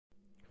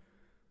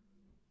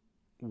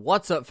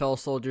What's up, fellow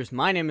soldiers?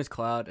 My name is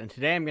Cloud, and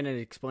today I'm going to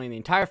explain the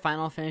entire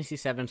Final Fantasy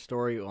VII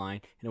storyline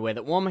in a way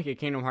that won't make a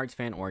Kingdom Hearts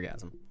fan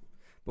orgasm.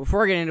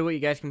 Before I get into it, you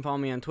guys can follow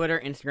me on Twitter,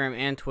 Instagram,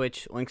 and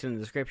Twitch, links in the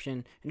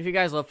description. And if you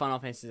guys love Final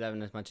Fantasy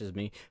VII as much as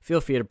me,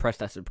 feel free to press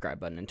that subscribe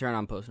button and turn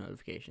on post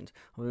notifications.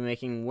 I'll be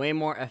making way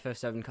more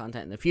FF7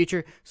 content in the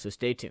future, so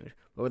stay tuned.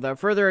 But without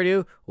further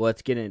ado,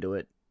 let's get into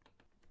it.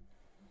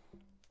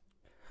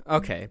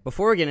 Okay,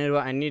 before we get into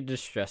it, I need to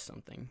stress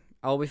something.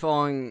 I'll be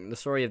following the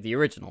story of the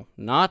original,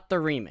 not the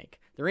remake.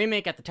 The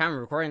remake, at the time of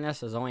recording this,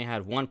 has only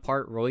had one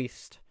part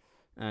released,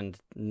 and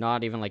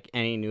not even like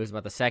any news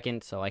about the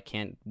second, so I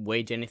can't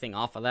wage anything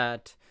off of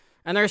that.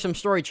 And there are some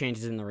story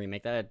changes in the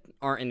remake that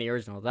aren't in the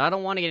original that I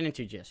don't want to get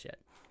into just yet.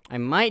 I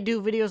might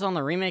do videos on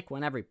the remake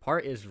when every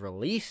part is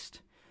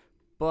released,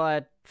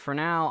 but for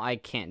now, I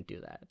can't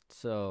do that.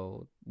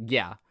 So,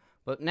 yeah.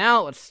 But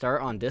now, let's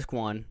start on Disc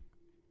 1.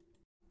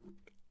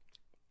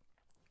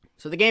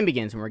 So the game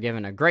begins, and we're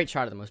given a great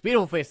shot of the most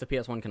beautiful face the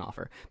PS1 can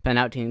offer. Pan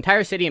out to the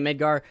entire city of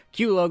Midgar,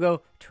 Q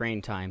logo,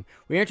 train time.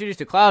 We are introduced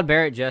to Cloud,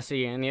 Barrett,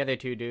 Jesse, and the other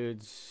two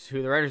dudes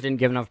who the writers didn't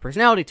give enough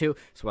personality to,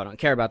 so I don't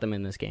care about them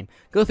in this game.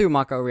 Go through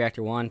Mako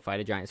Reactor 1, fight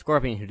a giant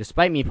scorpion who,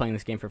 despite me playing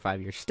this game for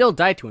 5 years, still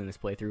died to in this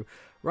playthrough.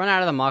 Run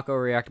out of the Mako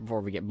Reactor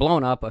before we get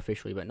blown up,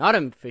 officially but not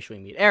officially,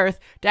 meet Aerith,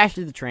 dash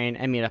to the train,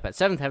 and meet up at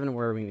 7th Heaven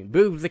where we meet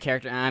Boobs, the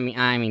character, I mean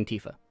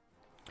Tifa.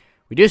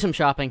 We do some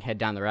shopping, head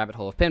down the rabbit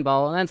hole of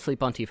pinball, and then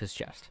sleep on Tifa's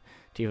chest.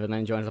 Tifa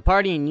then joins the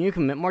party, and you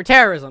commit more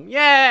terrorism.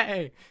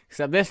 Yay!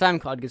 Except this time,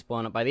 Cloud gets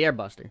blown up by the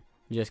airbuster.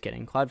 Just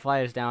kidding. Cloud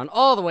flies down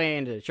all the way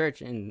into the church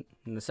in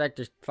the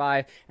Sector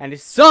 5, and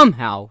is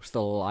somehow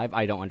still alive.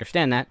 I don't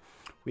understand that.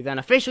 We then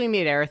officially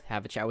meet Aerith,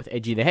 have a chat with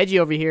Edgy the Hedgy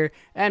over here,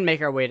 and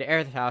make our way to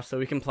Aerith's house so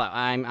we can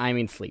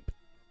sleep.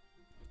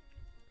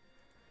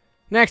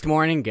 Next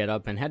morning, get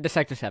up and head to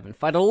Sector 7,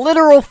 fight a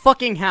literal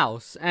fucking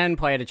house, and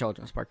play at a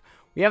children's park.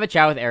 We have a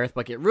chat with Aerith,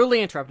 but get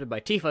rudely interrupted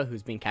by Tifa,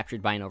 who's being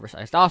captured by an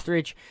oversized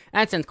ostrich,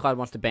 and since Cloud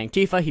wants to bang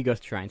Tifa, he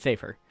goes to try and save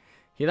her.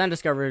 He then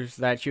discovers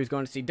that she was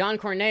going to see Don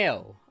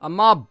Corneo, a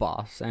mob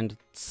boss and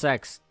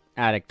sex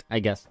addict, I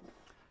guess.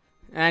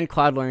 And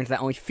Cloud learns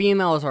that only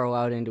females are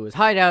allowed into his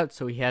hideout,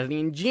 so he has the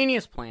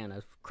ingenious plan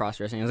of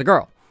cross-dressing as a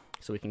girl,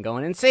 so we can go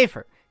in and save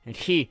her. And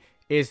he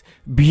is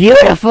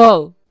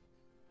beautiful!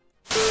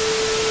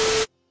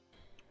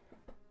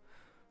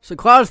 So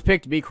Cloud's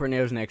picked to be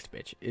Corneo's next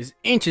bitch, is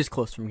inches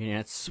close from getting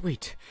that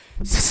sweet,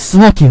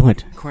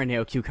 succulent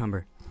Corneo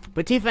cucumber.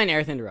 But Tifa and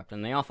Aerith interrupt,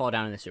 and they all fall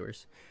down in the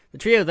sewers. The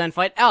trio then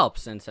fight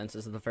Alps, and since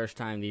this is the first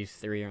time these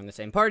three are in the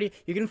same party,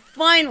 you can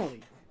finally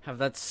have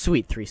that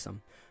sweet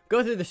threesome.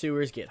 Go through the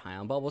sewers, get high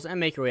on bubbles, and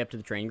make your way up to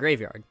the train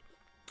graveyard.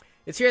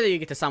 It's here that you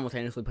get to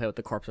simultaneously play with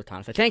the corpse of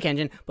Thomas the Tank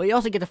Engine, but you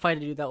also get to fight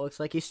a dude that looks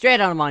like he's straight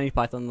out of Monty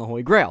Python and the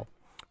Holy Grail.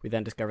 We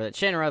then discover that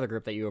Shinra, the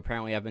group that you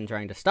apparently have been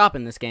trying to stop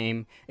in this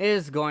game,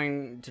 is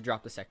going to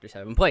drop the Sector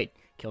 7 plate,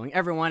 killing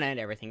everyone and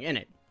everything in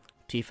it.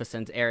 Tifa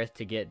sends Aerith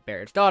to get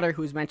Barrett's daughter,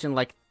 who's mentioned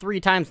like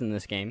 3 times in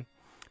this game,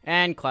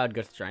 and Cloud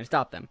goes to try and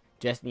stop them.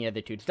 Jesse and the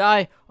other dudes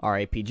die,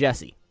 R.I.P.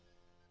 Jesse.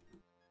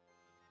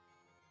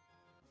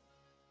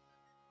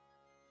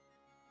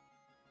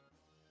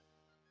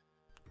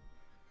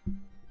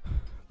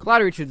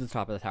 Cloud reaches the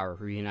top of the tower,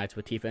 reunites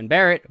with Tifa and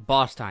Barrett.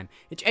 Boss time.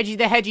 It's Edgy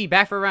the Hedgy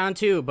back for round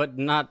 2, but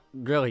not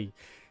really.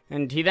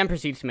 And he then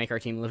proceeds to make our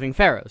team living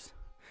pharaohs.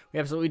 We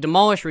absolutely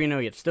demolish Reno,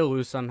 yet still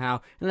lose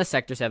somehow, and the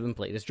Sector 7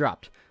 plate is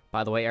dropped.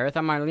 By the way, Aerith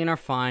and Marlene are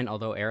fine,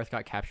 although Aerith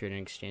got captured in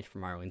exchange for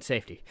Marlene's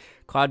safety.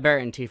 Cloud,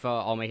 Barrett, and Tifa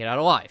all make it out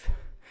alive.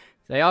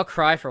 They all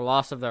cry for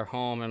loss of their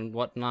home and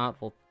whatnot.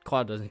 Well,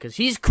 Cloud doesn't, because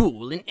he's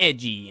cool and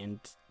edgy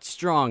and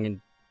strong and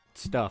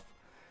stuff.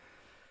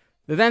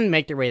 They then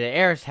make their way to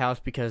Aerith's house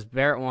because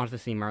Barrett wants to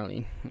see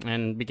Marlene,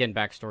 and begin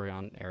backstory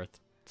on Aerith,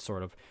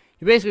 sort of.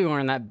 You basically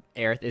learn that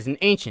Aerith is an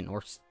ancient,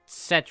 or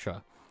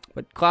Cetra,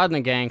 but Cloud and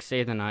the gang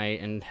save the night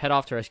and head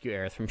off to rescue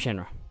Aerith from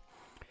Shinra.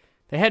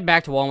 They head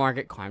back to Wall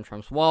Market, climb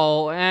Trump's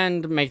wall,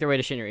 and make their way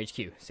to Shinra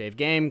HQ. Save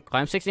game,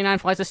 climb 69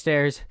 flights of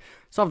stairs,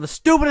 solve the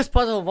stupidest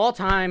puzzle of all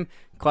time.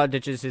 Cloud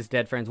ditches his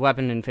dead friend's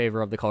weapon in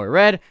favor of the color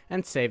red,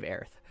 and save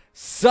Aerith.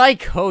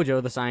 Psych!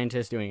 Hojo, the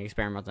scientist doing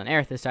experiments on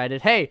Aerith,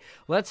 decided, hey,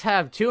 let's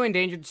have 2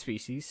 endangered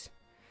species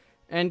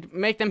and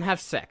make them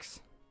have sex.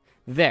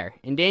 There,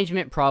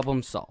 endangerment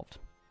problem solved.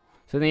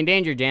 So the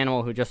endangered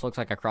animal, who just looks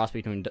like a cross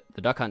between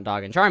the Duck Hunt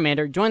dog and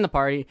Charmander, joined the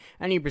party,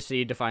 and you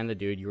proceed to find the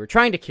dude you were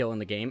trying to kill in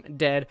the game,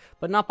 dead,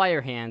 but not by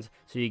your hands,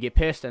 so you get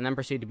pissed and then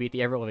proceed to beat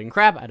the ever-living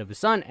crap out of his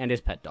son and his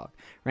pet dog.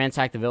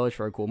 Ransack the village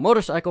for a cool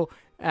motorcycle,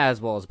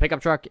 as well as a pickup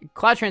truck.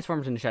 Cloud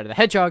transforms into Shadow the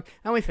Hedgehog,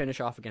 and we finish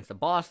off against a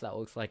boss that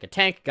looks like a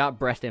tank got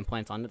breast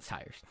implants on its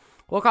tires.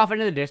 Look off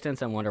into the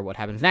distance and wonder what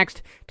happens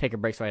next, take a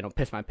break so I don't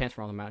piss my pants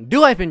from all the Mountain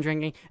Dew I've been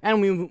drinking,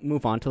 and we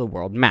move on to the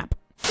world map.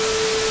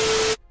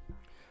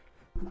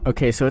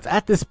 Okay, so it's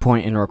at this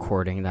point in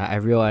recording that I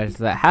realized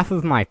that half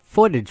of my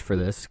footage for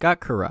this got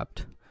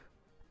corrupt.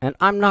 And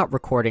I'm not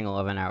recording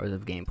 11 hours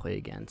of gameplay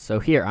again. So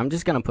here, I'm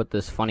just gonna put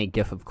this funny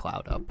gif of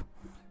Cloud up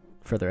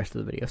for the rest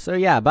of the video. So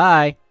yeah,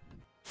 bye!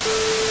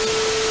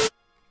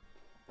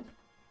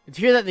 It's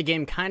here that the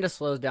game kind of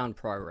slows down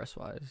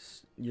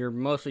progress-wise. You're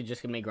mostly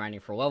just going to be grinding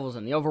for levels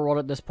in the overworld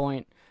at this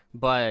point,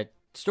 but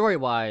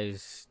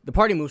story-wise, the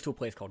party moves to a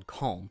place called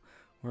Calm,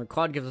 where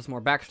Cloud gives us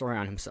more backstory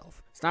on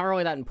himself. It's not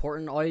really that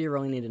important. All you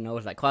really need to know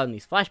is that Cloud in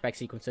these flashback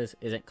sequences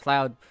isn't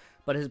Cloud,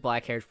 but his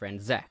black-haired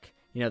friend Zack.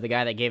 You know, the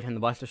guy that gave him the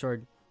Buster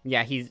Sword?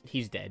 Yeah,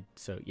 he's dead,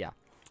 so yeah.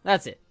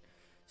 That's it.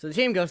 So the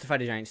team goes to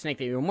fight a giant snake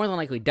that you will more than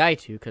likely die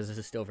to, because this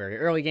is still very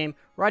early game,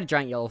 ride a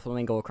giant yellow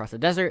flamingo across the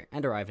desert,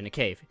 and arrive in a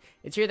cave.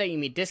 It's here that you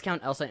meet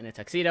Discount Elsa in a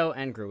tuxedo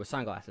and Gru with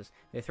sunglasses.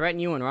 They threaten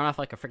you and run off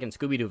like a freaking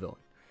Scooby-Doo villain.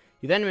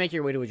 You then make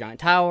your way to a giant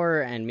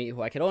tower and meet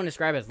who I could only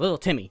describe as Little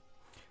Timmy.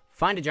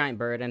 Find a giant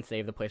bird and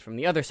save the place from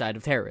the other side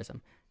of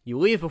terrorism. You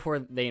leave before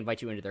they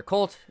invite you into their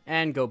cult,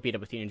 and go beat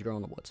up a teenage girl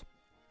in the woods.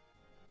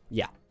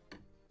 Yeah.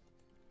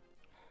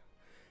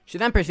 She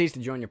then proceeds to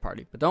join your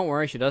party, but don't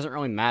worry, she doesn't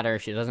really matter,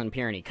 she doesn't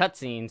appear in any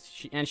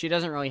cutscenes, and she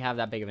doesn't really have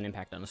that big of an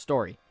impact on the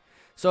story.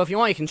 So if you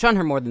want, you can shun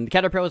her more than the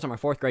caterpillars in my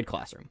 4th grade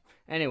classroom.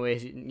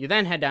 Anyways, you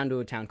then head down to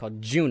a town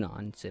called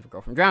Junon, save a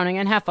girl from drowning,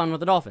 and have fun with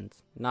the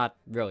dolphins. Not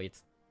really,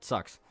 it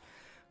sucks.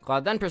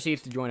 Cloud then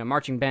proceeds to join a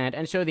marching band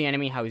and show the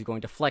enemy how he's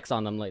going to flex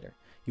on them later.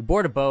 You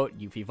board a boat,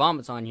 Yuffie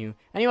vomits on you,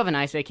 and you have a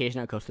nice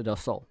vacation at Costa del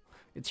Sol.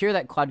 It's here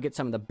that Cloud gets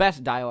some of the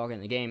best dialogue in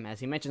the game, as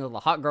he mentions all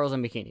the hot girls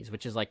in bikinis,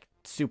 which is, like,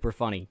 super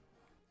funny.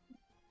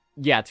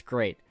 Yeah, it's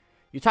great.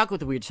 You talk with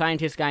the weird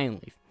scientist guy and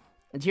leave.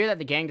 It's here that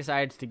the gang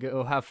decides to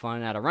go have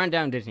fun at a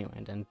rundown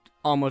Disneyland and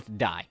almost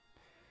die.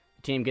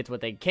 The team gets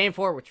what they came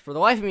for, which for the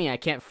life of me I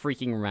can't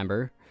freaking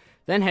remember.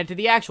 Then head to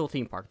the actual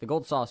theme park, the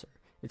Gold Saucer.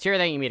 It's here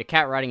that you meet a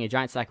cat riding a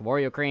giant sack of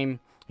Oreo cream.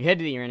 You head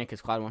to the arena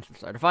because Cloud wants to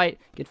start a fight,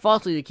 get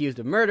falsely accused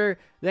of murder,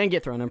 then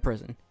get thrown in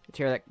prison. It's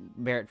here that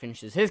Barrett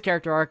finishes his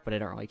character arc, but I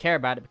don't really care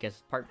about it because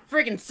the part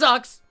freaking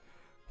sucks!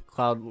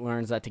 Cloud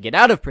learns that to get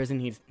out of prison,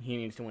 he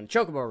needs to win a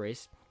chocobo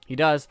race. He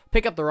does,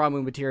 pick up the raw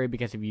moon materia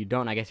because if you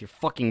don't, I guess you're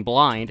fucking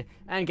blind,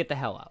 and get the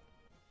hell out.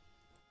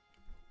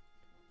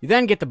 You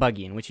then get the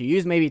buggy in, which you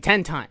use maybe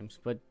 10 times,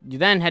 but you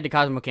then head to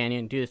Cosmo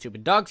Canyon, do the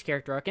stupid dog's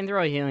character arc, and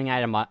throw a healing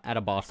item at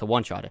a boss to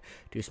one-shot it.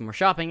 Do some more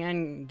shopping,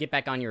 and get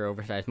back on your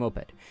oversized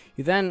moped.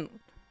 You then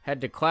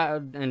head to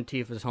Cloud and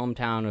Tifa's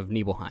hometown of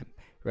Nibelheim.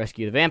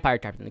 Rescue the vampire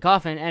trapped in the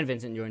coffin, and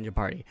Vincent joins your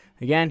party.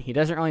 Again, he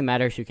doesn't really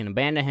matter, so you can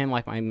abandon him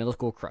like my middle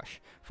school crush.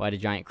 Fight a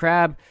giant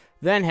crab,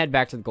 then head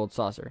back to the Gold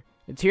Saucer.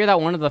 It's here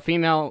that one of the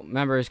female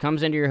members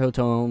comes into your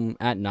hotel room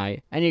at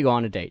night, and you go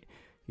on a date.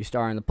 You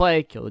star in the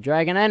play, kill the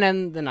dragon, and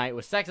end the night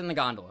with sex in the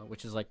gondola,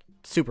 which is, like,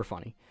 super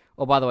funny.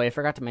 Oh, by the way, I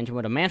forgot to mention,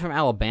 when a man from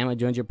Alabama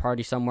joins your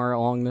party somewhere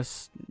along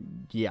this,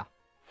 yeah.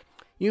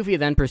 Yuffie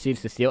then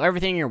proceeds to steal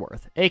everything you're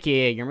worth,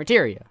 aka your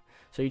materia.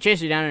 So you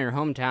chase her down in her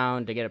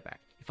hometown to get it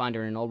back. You find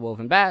her in an old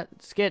woven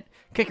basket,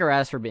 kick her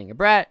ass for being a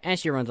brat, and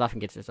she runs off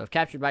and gets herself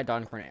captured by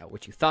Don Corneo,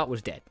 which you thought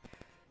was dead.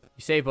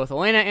 You save both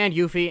Elena and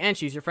Yuffie, and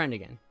she's your friend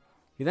again.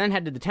 You then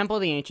head to the Temple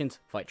of the Ancients,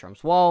 fight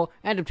Trump's Wall,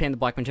 and obtain the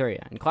Black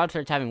Materia, and Cloud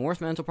starts having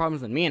worse mental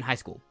problems than me in high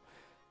school.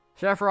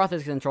 Sephiroth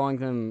is controlling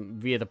them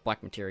via the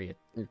Black Materia,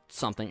 or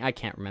something, I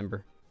can't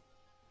remember.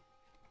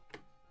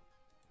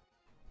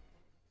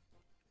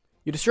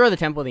 You destroy the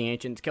Temple of the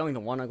Ancients, killing the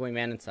one ugly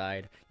man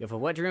inside. You have a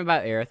wet dream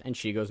about Aerith, and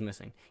she goes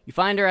missing. You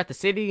find her at the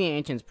City of the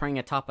Ancients praying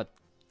atop a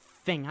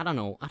thing, I don't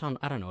know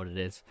what it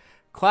is.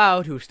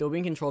 Cloud, who's still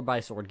being controlled by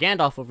Sword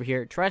Gandalf over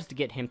here, tries to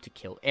get him to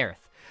kill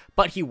Aerith.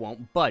 But he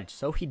won't budge,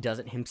 so he does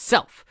it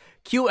himself.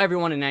 Cue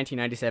everyone in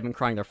 1997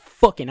 crying their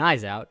fucking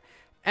eyes out,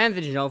 and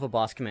the Genova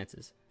boss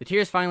commences. The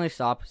tears finally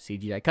stop,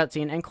 CGI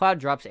cutscene, and Cloud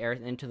drops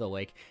Aerith into the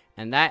lake,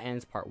 and that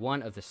ends part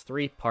 1 of this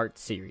 3-part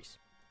series.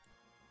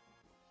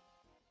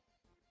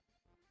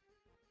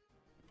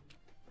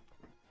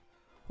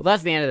 Well,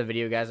 that's the end of the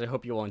video, guys. I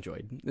hope you all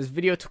enjoyed. This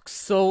video took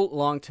so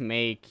long to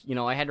make. You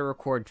know, I had to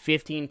record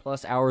 15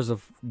 plus hours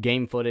of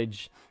game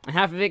footage, and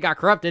half of it got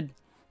corrupted,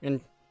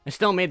 and I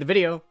still made the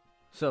video.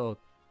 So,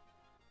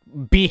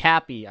 be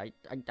happy. I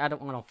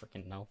don't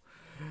freaking know.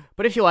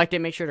 But if you liked it,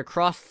 make sure to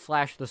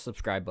cross/slash the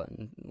subscribe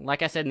button.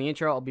 Like I said in the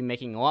intro, I'll be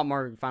making a lot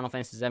more Final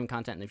Fantasy VII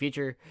content in the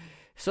future.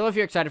 So if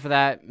you're excited for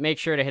that, make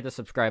sure to hit the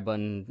subscribe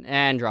button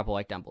and drop a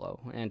like down below.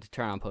 And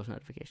turn on post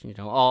notifications,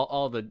 you know,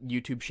 all the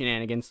YouTube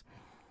shenanigans.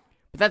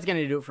 But that's going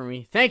to do it for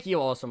me. Thank you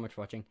all so much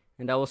for watching.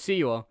 And I will see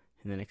you all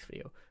in the next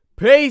video.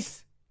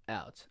 Peace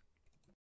out.